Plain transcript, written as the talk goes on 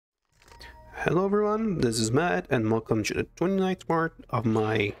Hello everyone, this is Matt and welcome to the 29th part of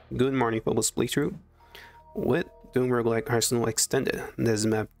my Good Morning Phobos playthrough with Doom Roguelike Arsenal Extended. This is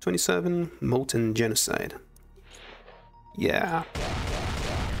map 27, Molten Genocide. Yeah.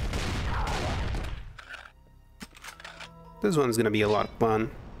 This one's gonna be a lot of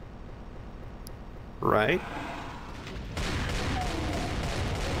fun. Right?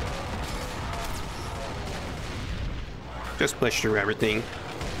 Just push through everything.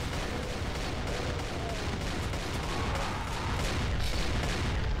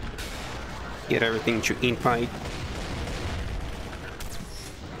 Get everything to in-fight.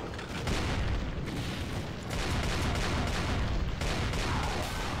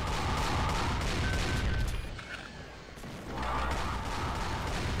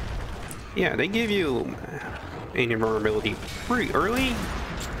 Yeah, they give you any vulnerability pretty early.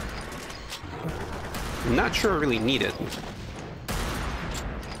 I'm not sure I really need it.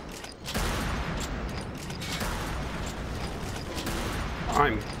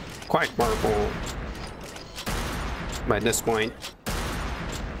 I'm quite powerful by this point.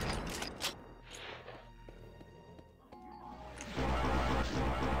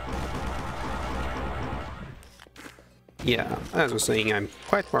 Yeah, as I was saying, I'm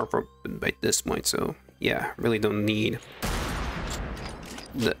quite powerful by this point, so yeah, really don't need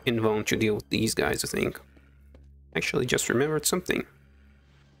the invuln to deal with these guys, I think. Actually, just remembered something.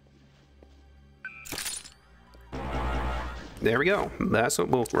 There we go, that's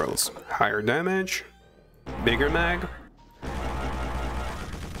what both rolls. Higher damage, bigger mag,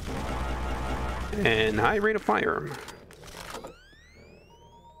 and high rate of fire.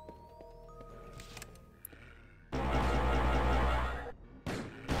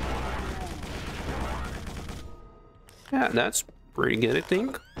 Yeah, that's pretty good, I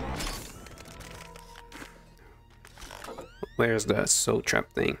think. Where's the soul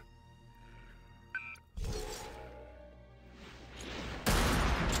trap thing?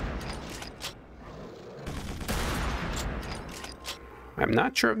 I'm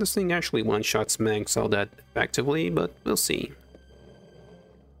not sure if this thing actually one-shots Manx all that effectively, but we'll see.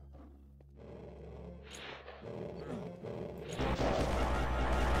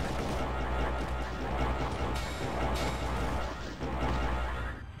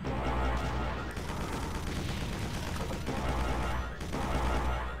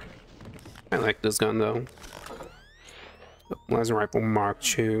 I like this gun though. Laser rifle Mark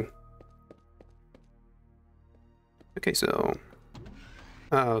II. Okay, so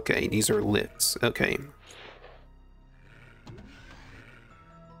okay, these are lifts. Okay.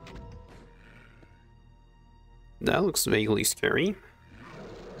 That looks vaguely scary.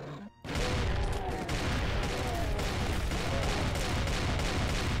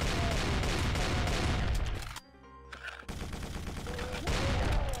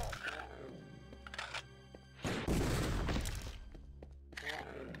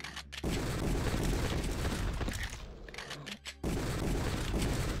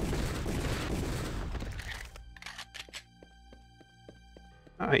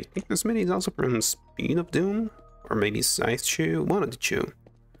 I think this mini is also from Speed of Doom, or maybe Scythe Chew, one of the two.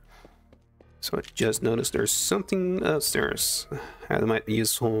 So I just noticed there's something upstairs. That might be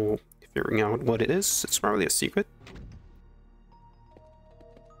useful figuring out what it is. It's probably a secret.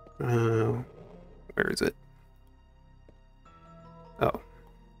 Where is it? Oh.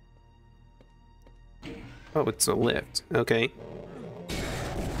 Oh, it's a lift. Okay.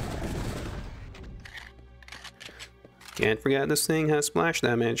 Can't forget this thing has splash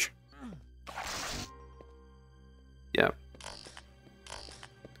damage. Yep.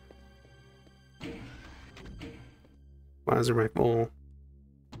 Laser rifle.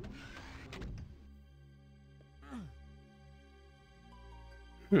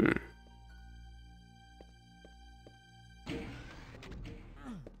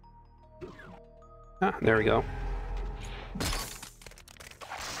 Ah, there we go.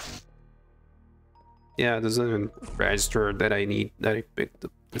 Yeah, this doesn't register that I need that I picked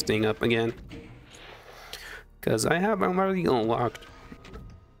this thing up again. Because I have already unlocked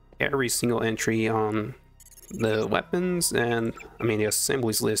every single entry on the weapons and, I mean, the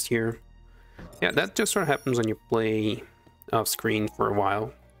assemblies list here. Yeah, that just sort of happens when you play off screen for a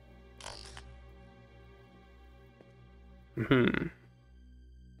while.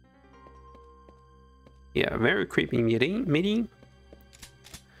 Yeah, very creepy MIDI.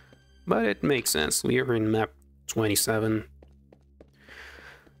 But it makes sense. We are in map 27.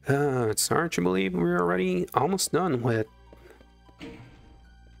 It's hard to believe we're already almost done with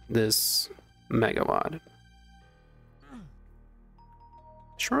this megawatt.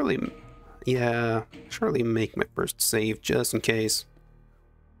 Surely, yeah, surely make my first save just in case.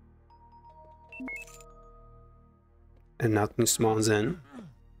 And nothing spawns in.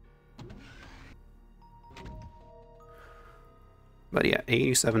 But yeah,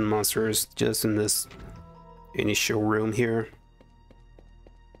 87 monsters just in this initial room here.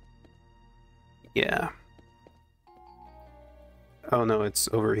 Yeah. Oh no, it's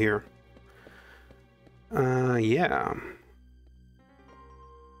over here. Yeah.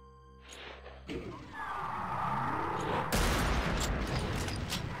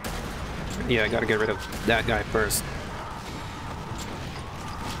 Yeah, I gotta get rid of that guy first.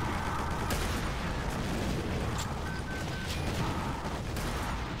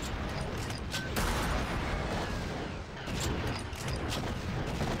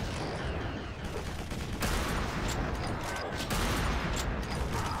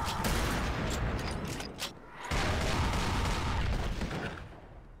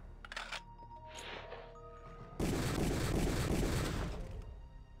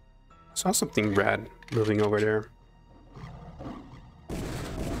 Saw something rad moving over there.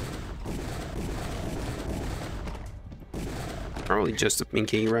 Probably just a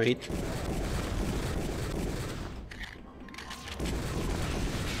pinky, right?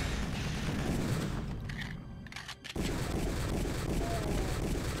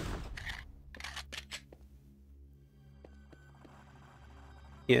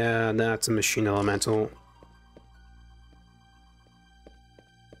 Yeah, that's a machine elemental.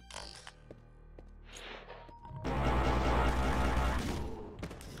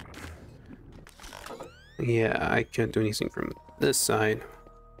 Yeah, I can't do anything from this side,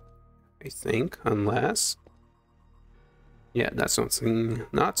 I think, unless... Yeah, that's something,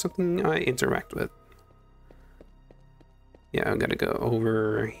 not something I interact with. Yeah, I'm gonna go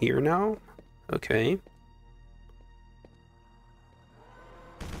over here now. Okay.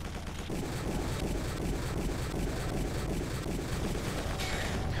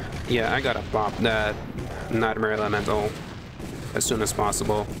 Yeah, I gotta pop that Nightmare Elemental as soon as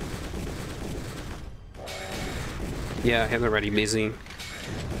possible. Yeah, he's already busy.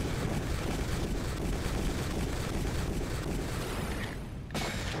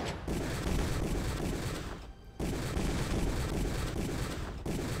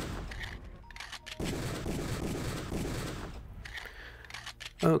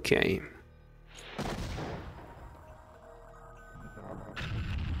 Okay.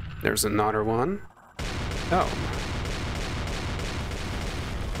 There's another one. Oh.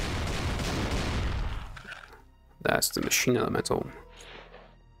 That's the machine elemental.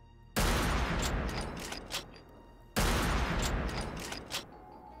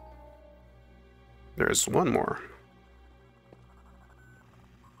 There's one more.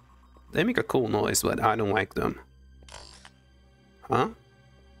 They make a cool noise, but I don't like them. Huh?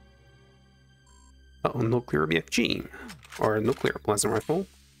 Oh, nuclear BFG. Or a nuclear plasma rifle.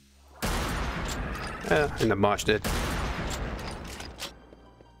 And I botched it.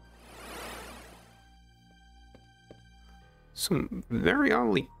 Some very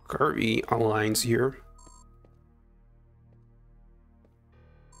oddly curvy lines here.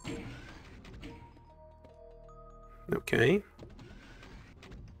 Okay.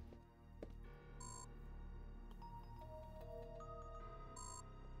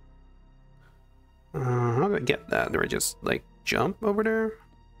 How do I get that? Do I just, like, jump over there?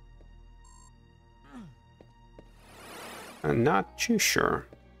 I'm not too sure.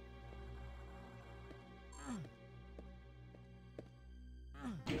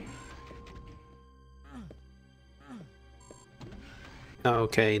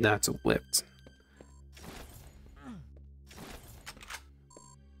 Okay, that's whipped.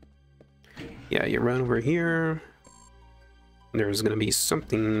 Yeah, you run over here. There's gonna be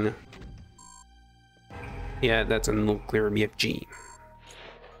something. Yeah, that's a nuclear BFG.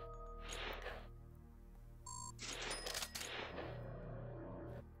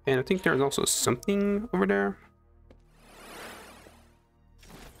 And I think there's also something over there.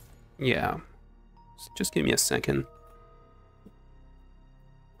 Yeah. Just give me a second.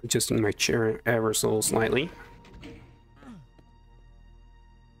 Adjusting my chair ever so slightly.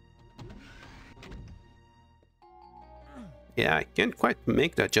 Yeah, I can't quite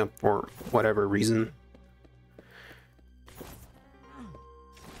make that jump for whatever reason.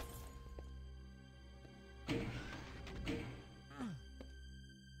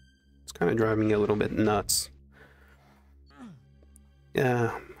 It's kind of driving me a little bit nuts.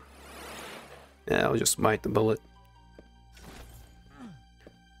 Yeah. Yeah, I'll just bite the bullet.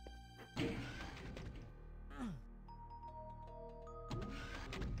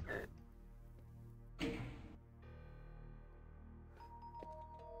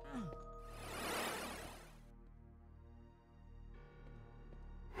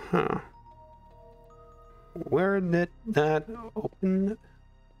 Huh. Where did that open?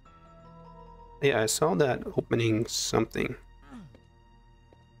 Yeah, I saw that opening something.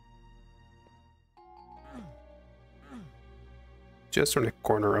 Just from the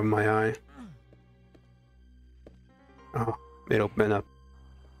corner of my eye. Oh, it opened up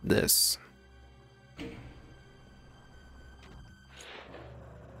this.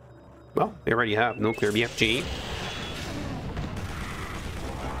 Well, we already have nuclear BFG.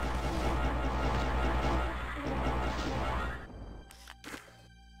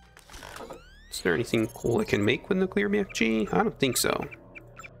 Is there anything cool I can make with nuclear BFG? I don't think so.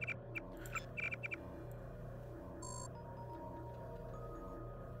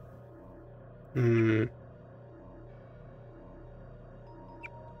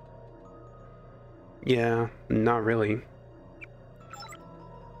 Yeah, not really.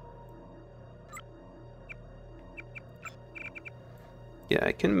 Yeah,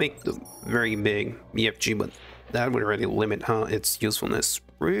 I can make the very big BFG, but that would already limit its usefulness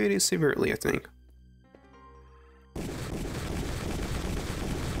pretty severely, I think.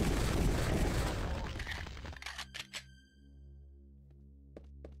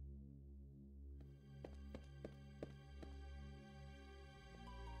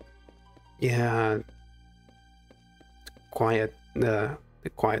 Yeah, the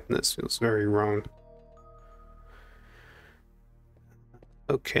quietness feels very wrong.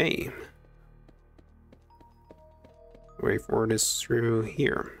 Okay. Wait for this through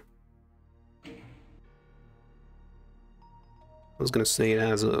here. I was gonna say it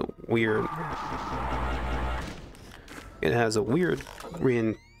has a weird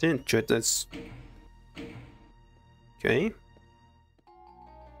green tint to it. That's okay.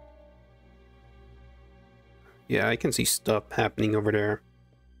 Yeah, I can see stuff happening over there.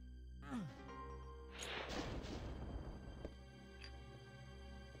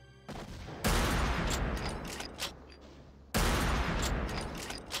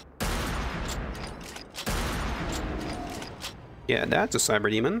 Yeah, that's a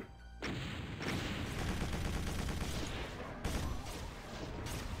cyber demon.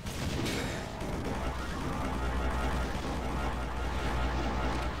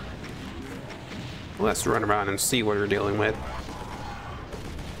 Let's run around and see what we're dealing with.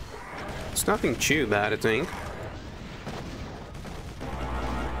 It's nothing too bad, I think.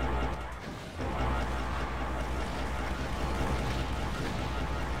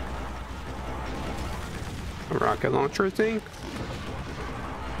 A rocket launcher, I think.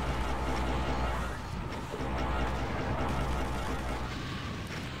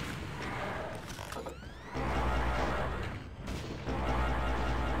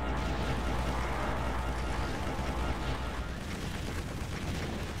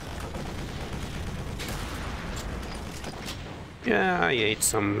 Yeah, I ate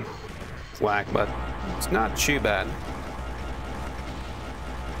some flak, but it's not too bad.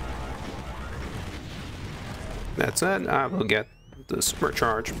 That's it. I will get the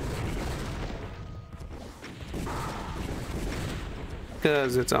supercharge.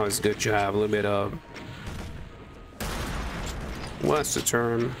 Because it's always good to have a little bit of... What's the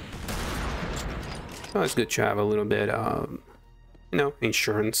term? It's always good to have a little bit of, you know,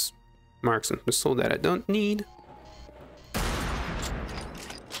 insurance marks and pistol that I don't need.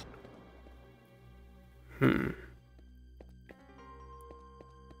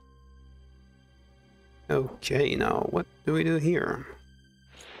 Okay, now what do we do here?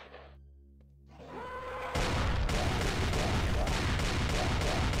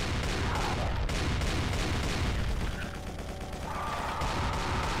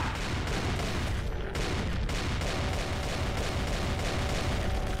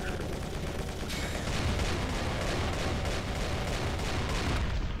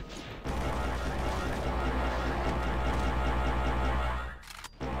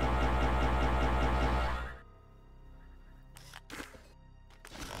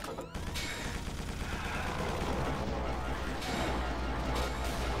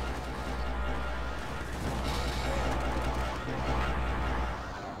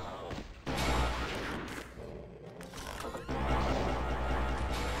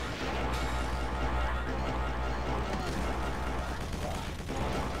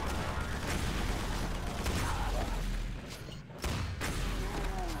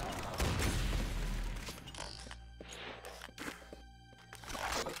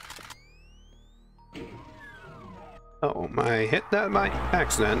 Oh, I hit that by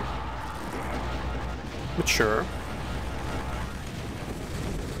accident. But sure.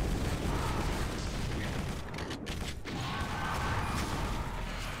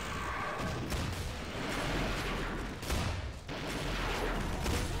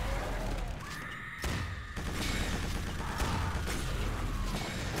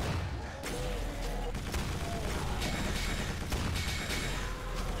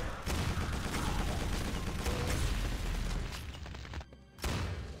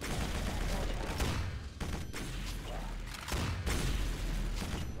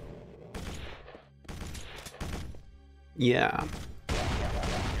 Yeah.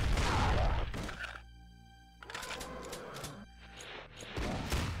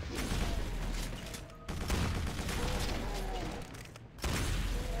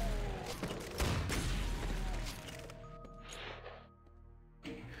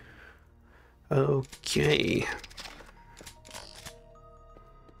 Okay.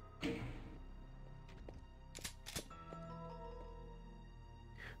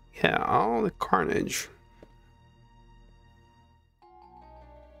 Yeah, all the carnage.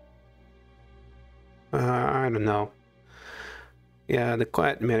 I don't know. Yeah, the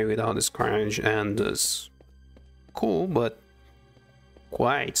quiet melee with all this carnage and this cool but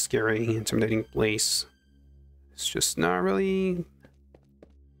quite scary, intimidating place. It's just not really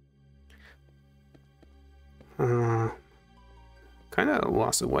kind of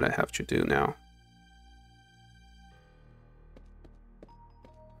lost at what I have to do now.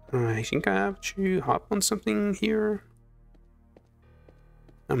 I think I have to hop on something here.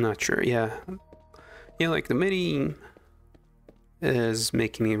 I'm not sure. Yeah, like the MIDI is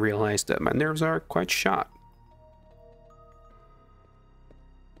making me realize that my nerves are quite shot.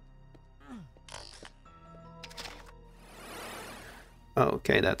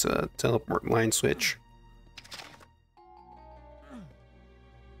 Okay, that's a teleport line switch.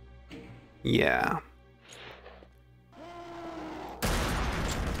 Yeah.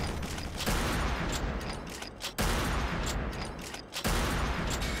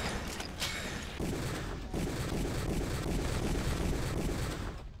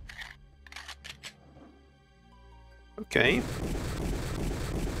 Okay.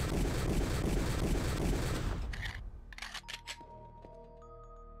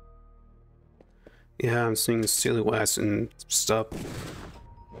 Yeah, I'm seeing the silhouettes and stuff.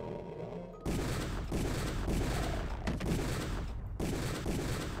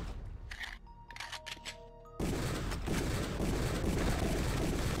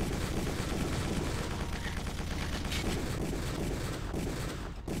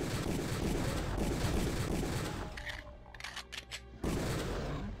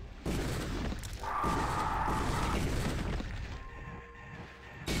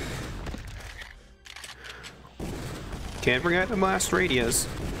 Can't forget the blast radius.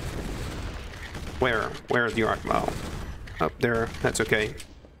 Where's the arc bow? Up there, that's okay.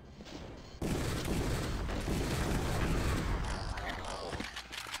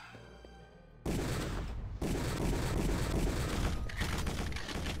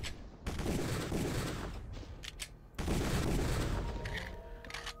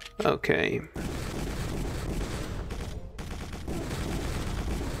 Okay.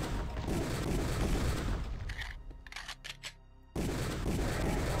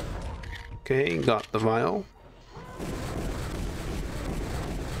 Okay, got the vial.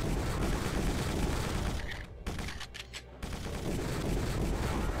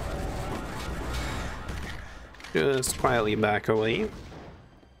 Just quietly back away.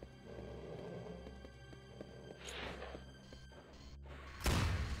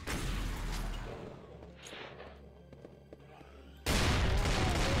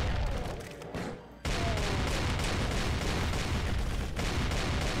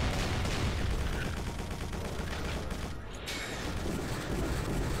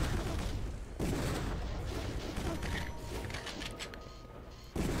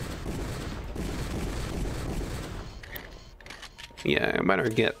 Yeah, I better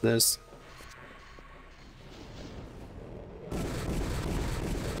get this.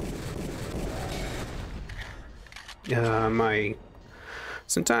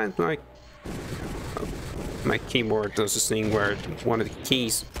 Sometimes my keyboard does this thing where one of the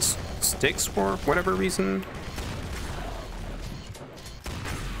keys sticks for whatever reason.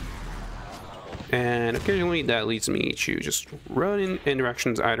 And occasionally that leads me to just run in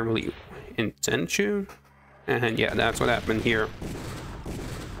directions I don't really intend to. And yeah, that's what happened here.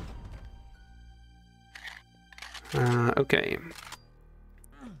 Okay.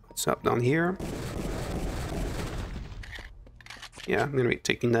 What's up down here? Yeah, I'm gonna be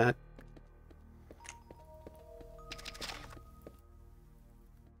taking that.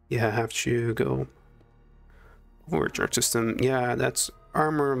 Yeah, I have to go overcharge system. Yeah, that's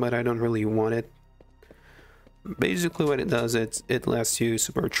armor, but I don't really want it. Basically what it does, it lets you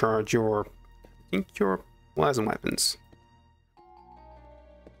supercharge your, I think, your plasma weapons.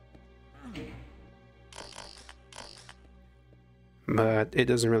 But it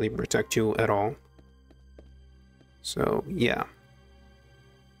doesn't really protect you at all. So, yeah.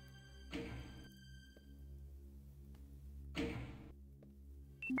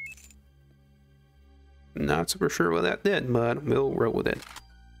 Not super sure what that did, but we'll roll with it.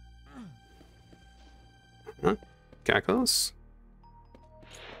 Huh? geckos.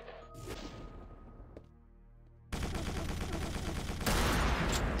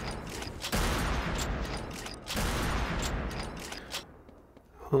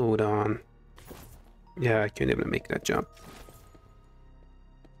 Hold on. Yeah, I can't even make that jump.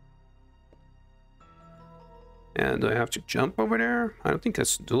 And do I have to jump over there? I don't think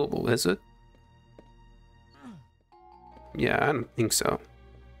that's doable, is it? Yeah, I don't think so.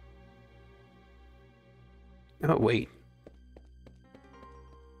 Oh, wait.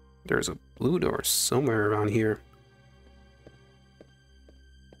 There's a blue door somewhere around here.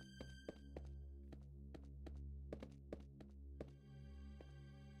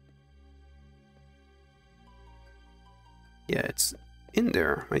 Yeah, it's in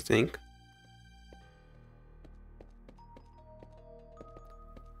there, I think.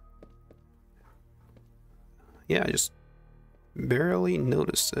 Yeah, I just barely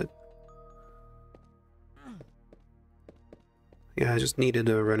noticed it. Yeah, I just needed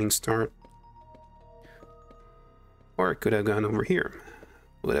a running start. Or I could have gone over here.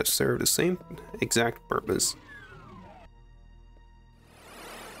 Would have served the same exact purpose.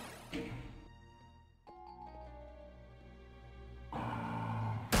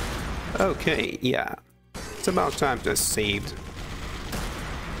 Okay, yeah. It's about time to saved.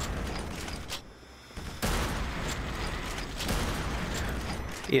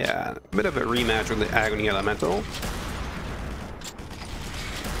 Yeah, a bit of a rematch with the Agony Elemental.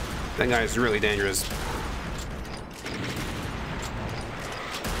 That guy is really dangerous.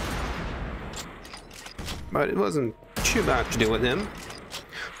 But it wasn't too bad to deal with him.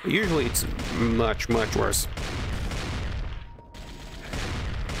 Usually it's much, much worse.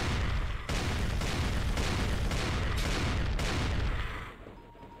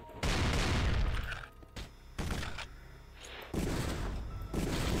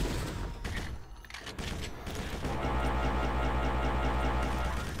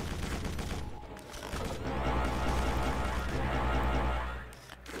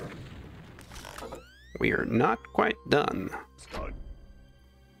 We are not quite done.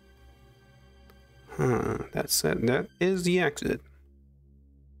 Huh, that's it. That is the exit.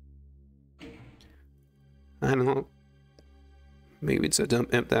 I don't know. Maybe it's a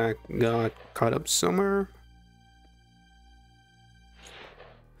dump imp that got caught up somewhere.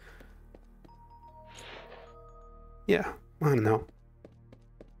 Yeah, I don't know.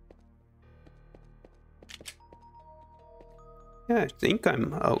 Yeah, I think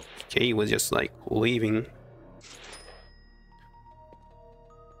I'm okay with just like leaving.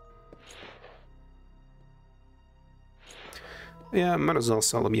 Yeah, I might as well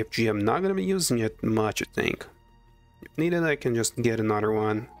sell the BFG. I'm not gonna be using it much, I think. If needed, I can just get another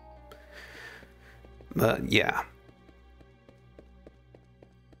one. But yeah.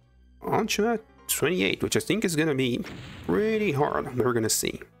 On to 28, which I think is gonna be pretty hard. We're gonna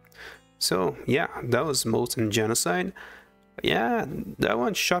see. So yeah, that was Molten Genocide. Yeah, that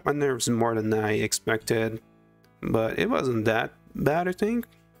one shot my nerves more than I expected, but it wasn't that bad, I think.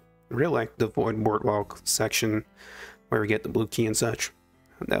 I really like the Void Boardwalk section where we get the blue key and such.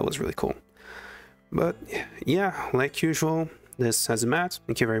 That was really cool. But yeah, like usual, this has been Matt.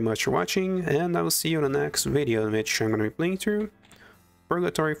 Thank you very much for watching, and I will see you in the next video in which I'm going to be playing through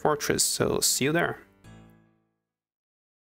Purgatory Fortress, so see you there.